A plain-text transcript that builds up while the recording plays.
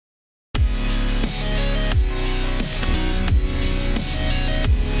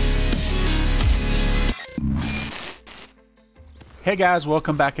Hey guys,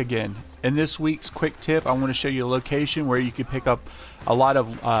 welcome back again. In this week's quick tip, I want to show you a location where you can pick up a lot of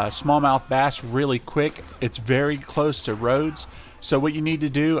smallmouth bass really quick. It's very close to roads. So what you need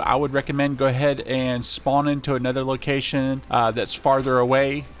to do, I would recommend go ahead and spawn into another location that's farther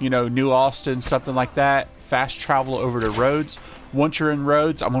away, you know, New Austin, something like that. Fast travel over to roads. Once you're in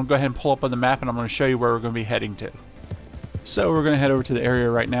roads, I'm going to go ahead and pull up on the map and I'm going to show you where we're going to be heading to. So we're going to head over to the area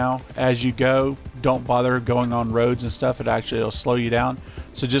right now. As you go, don't bother going on roads and stuff. It'll slow you down.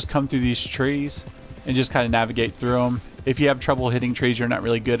 So just come through these trees and just kind of navigate through them. If you have trouble hitting trees, you're not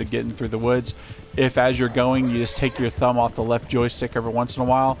really good at getting through the woods. If as you're going, you just take your thumb off the left joystick every once in a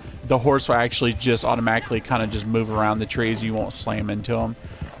while, the horse will actually just automatically kind of just move around the trees. You won't slam into them.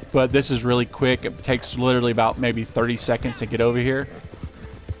 But this is really quick. It takes literally about maybe 30 seconds to get over here.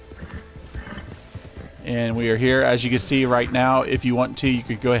 And we are here. As you can see right now, if you want to, you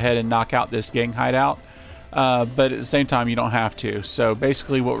could go ahead and knock out this gang hideout. But at the same time, you don't have to. So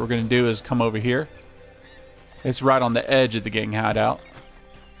basically what we're going to do is come over here. It's right on the edge of the gang hideout.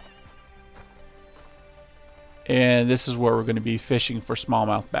 And this is where we're going to be fishing for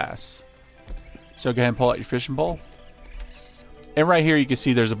smallmouth bass. So go ahead and pull out your fishing pole. And right here you can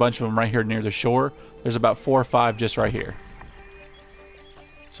see there's a bunch of them right here near the shore. There's about 4 or 5 just right here.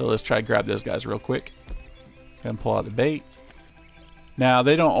 So let's try to grab those guys real quick. And pull out the bait. Now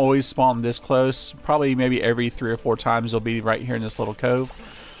they don't always spawn this close. Probably maybe every 3 or 4 times they'll be right here in this little cove.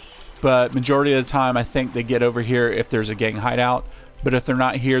 But majority of the time I think they get over here if there's a gang hideout. But if they're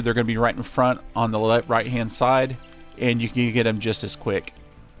not here, they're going to be right in front on the right hand side. And you can get them just as quick.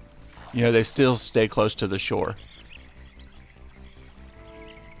 You know, they still stay close to the shore.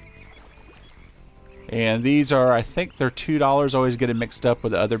 And these are, I think they're $2. Always get it mixed up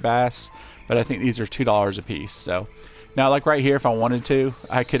with the other bass. But I think these are $2 a piece. So now like right here, if I wanted to,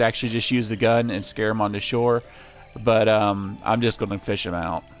 I could actually just use the gun and scare them on the shore. But I'm just going to fish them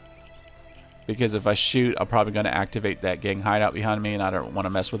out. Because if I shoot, I'm probably going to activate that gang hideout behind me. And I don't want to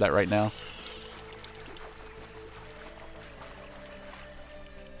mess with that right now.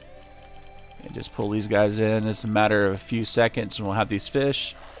 And just pull these guys in. It's a matter of a few seconds and we'll have these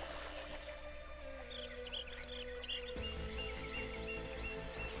fish.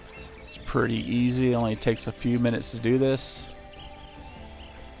 Pretty easy. It only takes a few minutes to do this.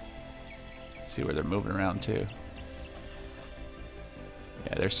 Let's see where they're moving around to.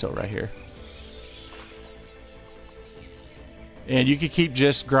 Yeah, they're still right here. And you could keep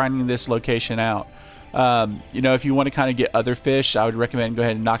just grinding this location out. You know, if you want to kind of get other fish, I would recommend go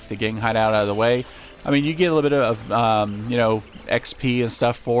ahead and knock the gang hideout out of the way. I mean, you get a little bit of you know, XP and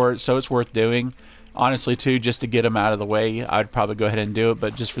stuff for it, so it's worth doing. Honestly, too, just to get them out of the way, I'd probably go ahead and do it.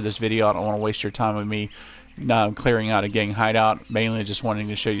 But just for this video, I don't want to waste your time with me clearing out a gang hideout. Mainly just wanting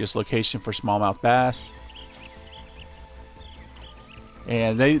to show you this location for smallmouth bass.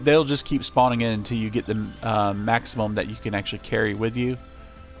 And they'll just keep spawning in until you get the maximum that you can actually carry with you.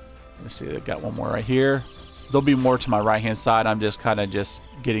 Let's see, they've got one more right here. There'll be more to my right-hand side. I'm just kind of just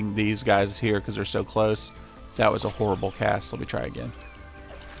getting these guys here because they're so close. That was a horrible cast. Let me try again.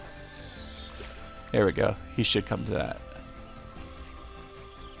 There we go. He should come to that.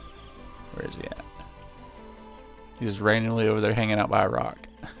 Where is he at? He's just randomly over there hanging out by a rock.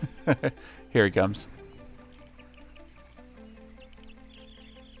 Here he comes.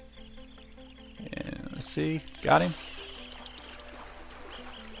 And let's see. Got him.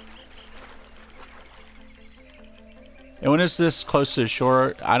 And when it's this close to the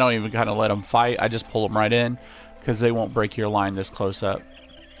shore, I don't even kind of let them fight. I just pull them right in because they won't break your line this close up.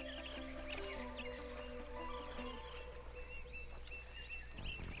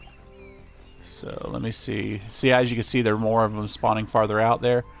 So let me see. See, as you can see, there are more of them spawning farther out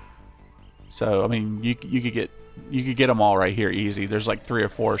there. So I mean, you could get them all right here easy. There's like 3 or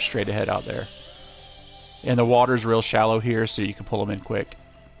 4 straight ahead out there, and the water's real shallow here, so you can pull them in quick.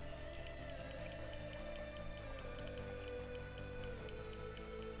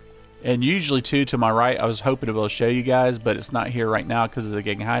 And usually, too, to my right, I was hoping to be able to show you guys, but it's not here right now because of the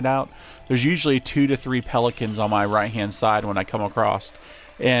gang hideout. There's usually 2 to 3 pelicans on my right-hand side when I come across.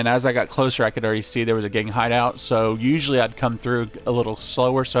 And as I got closer, I could already see there was a gang hideout. So usually I'd come through a little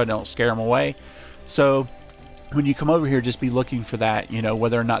slower so I don't scare them away. So when you come over here, just be looking for that, you know,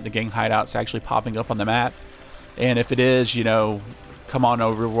 whether or not the gang hideout's actually popping up on the map. And if it is, you know, come on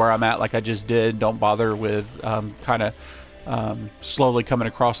over where I'm at like I just did. Don't bother with kind of slowly coming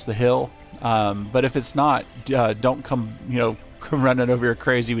across the hill. But if it's not, don't come, you know, running over here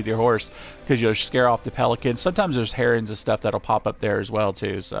crazy with your horse because you'll scare off the pelicans. Sometimes there's herons and stuff that'll pop up there as well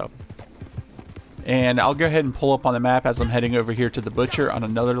too. So And I'll go ahead and pull up on the map as I'm heading over here to the butcher on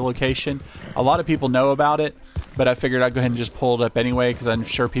another location. A lot of people know about it, but I figured I'd go ahead and just pull it up anyway because I'm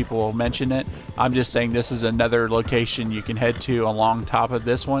sure people will mention it. I'm just saying this is another location you can head to along top of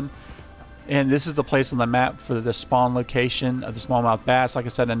this one. And this is the place on the map for the spawn location of the smallmouth bass. Like I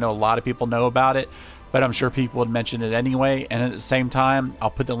said, I know a lot of people know about it, but I'm sure people would mention it anyway. And at the same time,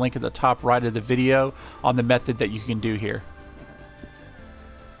 I'll put the link at the top right of the video on the method that you can do here.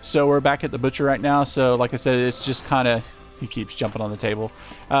 So we're back at the butcher right now. So like I said, it's just kind of, he keeps jumping on the table.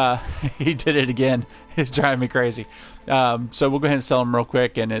 He did it again. It's driving me crazy. So we'll go ahead and sell them real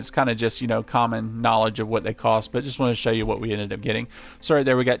quick, and it's kind of just, you know, common knowledge of what they cost, but just want to show you what we ended up getting. So right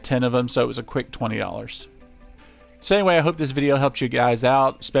there we got 10 of them, so it was a quick $20. So anyway, I hope this video helped you guys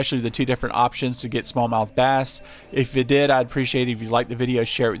out, especially the 2 different options to get smallmouth bass. If it did, I'd appreciate it if you liked the video,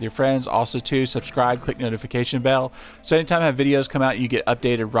 share it with your friends. Also too, subscribe, click notification bell, so anytime I have videos come out, you get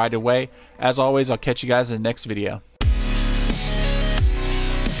updated right away. As always, I'll catch you guys in the next video.